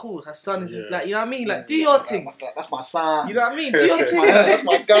 she'd not cool. Her son is like, you know what I mean? Like, do your thing. That's my son. You know what I mean? Do your thing. That's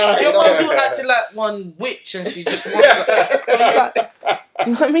my guy. Your mum's all acting like one witch, and she just wants. Like,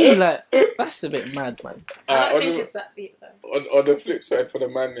 you know what I mean? Like, that's a bit mad, man. I don't think it's that deep though. On the flip side, for the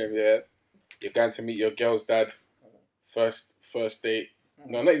man name, you're going to meet your girl's dad. First date.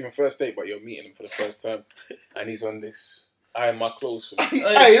 No, not even first date, but you're meeting him for the first time, and he's on this. Iron my clothes for me.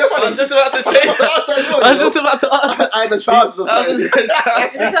 Hey, you know what? I was just about to say. I was just about to ask. I the trousers or something. Is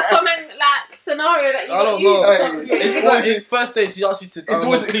this a common like scenario that you I got don't used? know. or something? It's just like in first date, she asks you to It's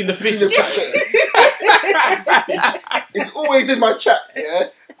always clean the fish. It's always in my chat, yeah.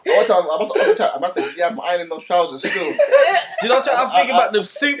 One time I must have chat. I must say, yeah, I'm ironing those trousers still. Do you know what I'm thinking about the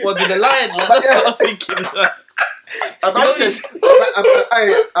soup ones with the lion? Like, that's what I'm thinking. A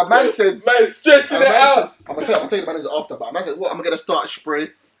man said, Man, stretching it out. I'm gonna tell you the man is after, but a man said, what? I'm gonna start spray.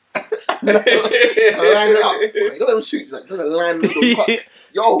 Line it up. You know them suits, like, you know the line little cut.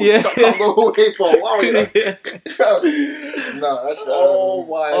 Yo, Yeah. can't go away for a while. You know? No, that's Oh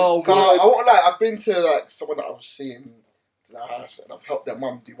my I won't lie. I've been to like someone that I was seeing to the house, and I've helped their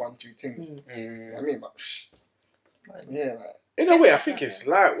mum do 1-2 things. You know what I mean, but yeah, like, In a way, I think it's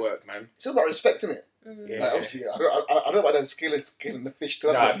light work, man. it's all about respect, innit? Yeah. Like, obviously, I don't know about them scaling the fish.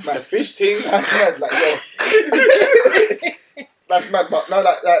 That's Nah, like mad. the fish thing. That's mad, like yo. That's mad, but no,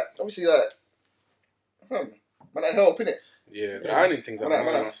 like obviously, like, man, I help innit. Yeah, the ironing things are Man,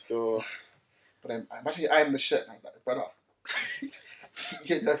 mad still. But then imagine you iron the shirt, and I was like, brother, you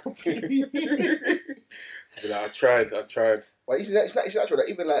get that completely. But I tried. But it's natural. Like,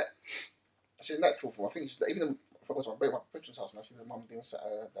 even like, it's just natural for. I think it's like, even. I forgot to my parents' house, and I see the mum doing something,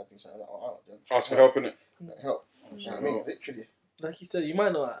 dad doing something. Ask for help in it. Help. You know what I mean? Literally. Like you said, you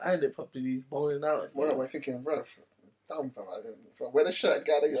might not iron it properly. He's bowling out. What am I thinking, bro? Dumb, bro. Wear the shirt,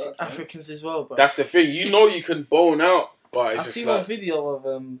 gather It's your. Africans as well, bro. That's the thing. You know you can bone out, but it's I just see like, one video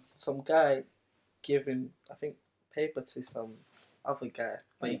of some guy giving, I think, paper to some other guy,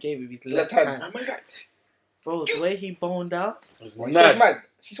 but he gave him his left hand. hand. man's like, Bro, the way he boned out. it was Well, you mad. see, man.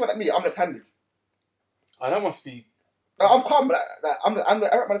 See someone like me. I'm left-handed. Oh, that must be. No, I'm calm, but I'm the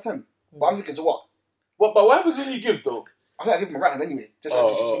right man left-handed. But I'm thinking, so what? What? But what happens when you give though? I think I give him a right hand anyway. Just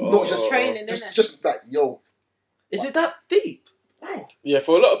Training, just, innit? just like yo. Is it that deep? Bro, Yeah,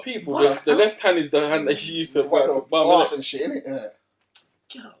 for a lot of people, the left hand is the hand that you use to it's wipe like the a bum. boss innit? and shit, innit? Yeah.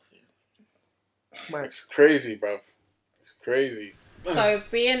 Get out of here. It's crazy, bruv. It's crazy. So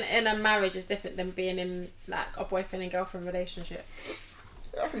being in a marriage is different than being in like a boyfriend and girlfriend relationship.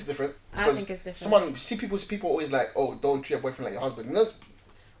 I think it's different. I because think it's different. Someone see people always like, oh, don't treat your boyfriend like your husband. You know,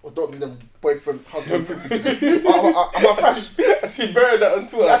 or don't give them boyfriend husband privileges. I'm a fresh. I see better that on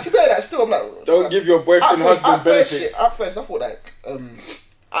Twitter. I see better that still. I'm like, Don't give your boyfriend husband benefits. At first, I thought like,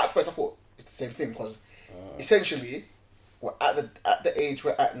 it's the same thing because essentially, we're at the age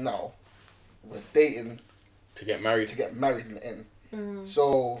we're at now. We're dating To get married. in the end.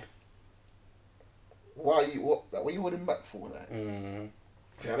 So why are you what are you holding back for? Like, you know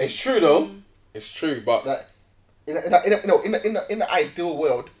what I mean? It's true though. It's true, but Like in the ideal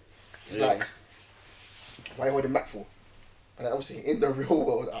world, it's Yeah. like why are you holding back for? And obviously in the real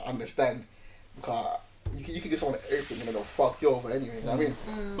world, I understand because you can give someone everything and they'll fuck you over anyway. You know what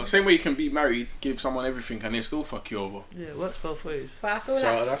I mean? But same way you can be married, give someone everything, and they still fuck you over. Yeah, it works both ways. But I feel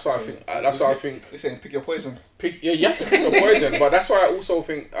So like that's why I think. That's why I think. You're saying pick your poison. Yeah, you have to pick your poison, but that's why I also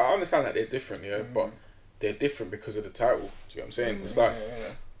think I understand that they're different, yeah. But they're different because of the title. Do you know what I'm saying? It's like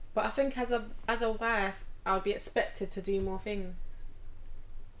Yeah. But I think as a wife, I would be expected to do more things.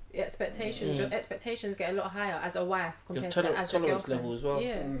 Expectations get a lot higher as a wife Your compared to as your tolerance girlfriend. level as well.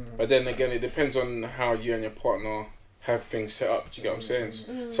 Yeah. But then again, it depends on how you and your partner have things set up. Do you get what I'm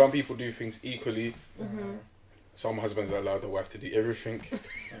saying? Some people do things equally. Some husbands allow the wife to do everything.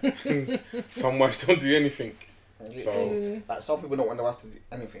 Some wives don't do anything. So Like some people don't want to have to do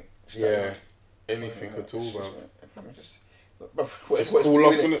anything. Just yeah, like, anything at all, bro. Just Just cool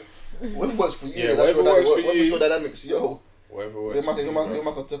off in it. What works for you? Yeah, That's whatever works for whatever you. your dynamics, yo. Whatever You're works. not for you, going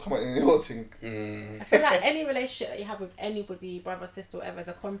bro. to come out in your thing. I feel like any relationship that you have with anybody, brother, sister, whatever, is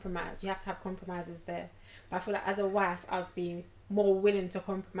a compromise. You have to have compromises there. But I feel like as a wife, I'd be more willing to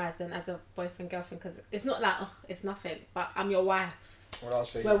compromise than as a boyfriend, girlfriend, because it's not like, it's nothing, but I'm your wife. What I'll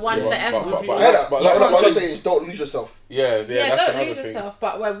say We're is- one Yeah, forever. but I hear that. but What I'm just- saying is don't lose yourself. yeah, that's don't another lose thing. yourself,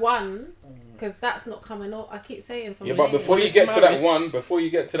 but we're one, because that's not coming up. I keep saying from Yeah, the but before you It's get to that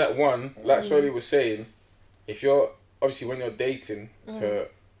marriage. one, like Swelly was saying, if you're obviously when you're dating to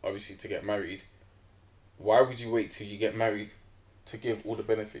get married, why would you wait till you get married to give all the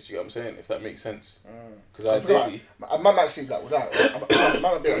benefits? You know what I'm saying? If that makes sense. Because ideally, My mum actually like that. My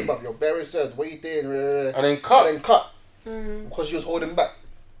mum be like, "Bruv, your bare reserves. What you doing?" and then cut. And then cut because you was holding back.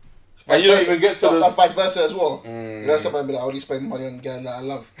 And you don't even get to the... That's vice versa as well. You know, someone be like, I only spend money on girls that I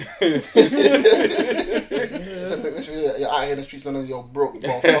love. You're out here in the streets, none of you're broke,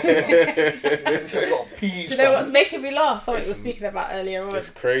 bro. Fuck it, you got peas. Do you know what's making me laugh? Something we were speaking about earlier on.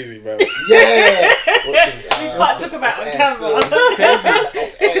 It's crazy, man. Yeah! We can't talk about it on camera.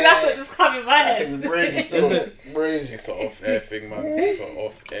 That's what just come in my head. It's crazy still. Crazy. It's an off-air thing, man. It's an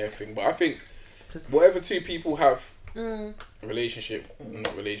off-air thing. But I think whatever two people have, relationship,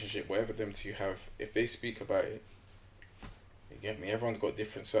 whatever them two have, if they speak about it, you get me? Everyone's got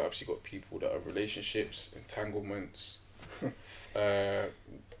different setups. You got people that are relationships, entanglements,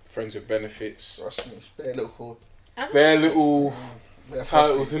 friends with benefits. Trust me, bare little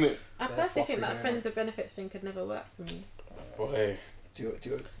titles, innit? I personally think that friends with benefits thing could never work for me. Boy.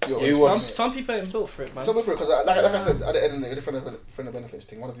 Some people ain't built for it, man. Some people, because like I said, at the end of the friend of benefits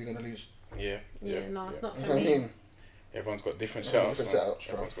thing, one of you going to lose. Yeah, it's not for You know what I me. mean? Everyone's got different setups.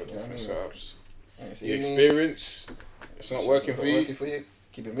 Everyone's got different setups. So The experience, it's not working for you. Keep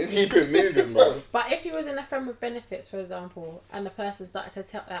it moving. Keep it moving, bro. But if you was in a friend with benefits, for example, and the person started to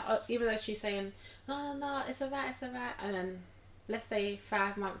tell that, even though she's saying, no, it's alright, and then let's say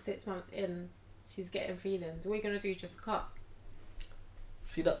 5 months, 6 months in, she's getting feelings. What are you gonna do? Just cut.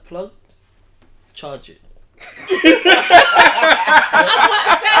 See that plug? Charge it.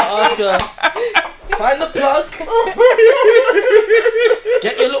 Ask her. Find the plug.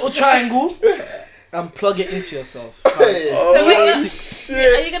 Get your little triangle and plug it into yourself. Hey. So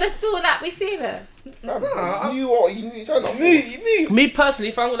are you gonna still not be seeing her? Me personally,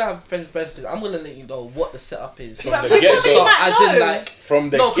 if I'm gonna have friends with benefits, I'm gonna let you know what the setup is. From the get-go. As in, like, from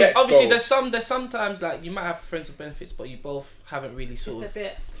the no, because get-go. obviously there's sometimes like you might have friends with benefits, but you both haven't really sort of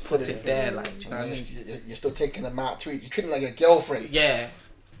put it there, like, do you know what I mean? You're still taking them out. You're treating like your girlfriend. Yeah.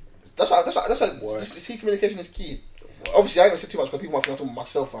 That's why see, communication is key. Obviously, I ain't gonna say too much because people might think I'm talking about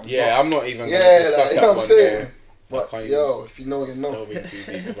myself. I'm not even gonna discuss that what I'm one saying. there. But yo, if you know, you know. Don't be too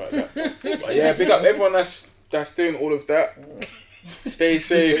deep about that. But yeah, big up everyone that's doing all of that. Stay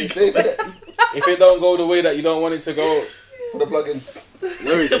safe. Stay safe with it. If it don't go the way that you don't want it to go, put the plug in.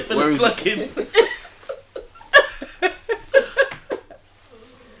 Where is it? Where is it?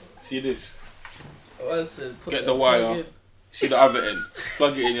 See this? Get the wire. See the other end.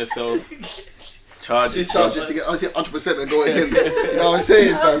 Plug it in yourself. Charge it to get 100% and go again. You know what I'm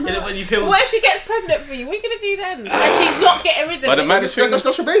saying, fam? What if she gets pregnant for you? What are you going to do then? And she's not getting rid of but it. That's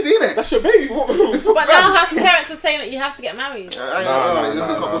your baby, innit? That's your baby. But now her parents are saying that you have to get married.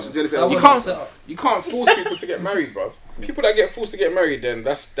 You can't force people to get married, bruv. People that get forced to get married, then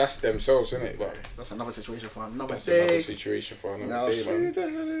that's themselves, innit? But that's another situation for another day. Man.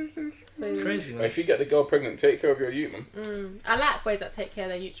 It's crazy, man. If you get the girl pregnant, take care of your youth, man. I like boys that take care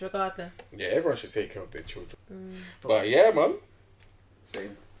of their youths regardless. Yeah, everyone should take care of their children. But yeah, man.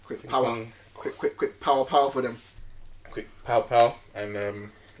 Quick power for them. Quick pow, and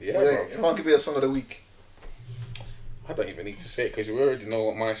if I could be a song of the week. I don't even need to say it because you already know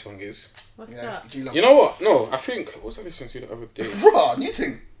what my song is. What's that? You know what? No, I think what was I listening to the other day? Bruh, new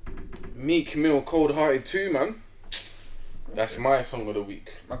thing. Meek Mill, Cold Hearted 2, man. That's my song of the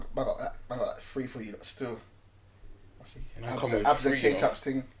week. I got that 3 for you, but still. Abs and K-Traps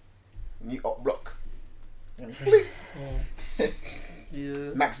thing. New up block.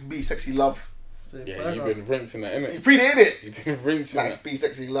 Max B, Sexy Love. Yeah, you've been rinsing that, innit? You pre-did it. You've been rinsing Max B,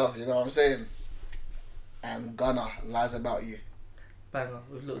 Sexy Love, you know what I'm saying? And Gunna, Lies About You. Banger,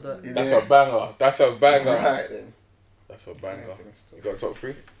 we've looked at. That's a banger. Right then. That's a banger. You got a top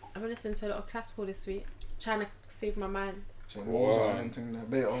 3? I've been listening to a lot of classical this week. Trying to soothe my mind. So Mozart,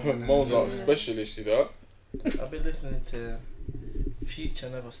 Mozart specialist, you know? I've been listening to Future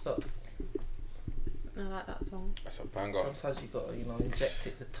Never Stop. I like that song. That's a banger. Sometimes you gotta, inject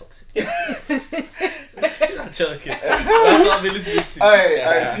it the toxic. I'm joking. That's what I've been listening to.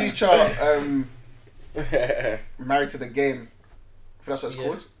 Hey, Future, Married to the Game. If that's what it's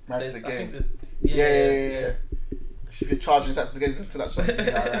called. Married to the Game. Yeah. If you're charging that to get into that song, you'll be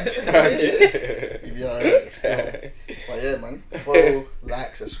alright. You'll be alright. But yeah, man. Follow,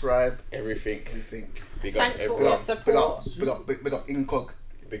 like, subscribe. Everything. Big up. Thanks for all your support. Big up Incog.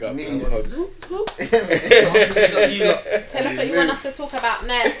 Big up Incog. Tell us what you want us to talk about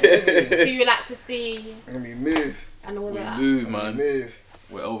next. Who you like to see. And we move. And all that. We move, man.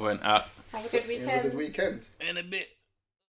 We're over and out. Have a good weekend. In a bit.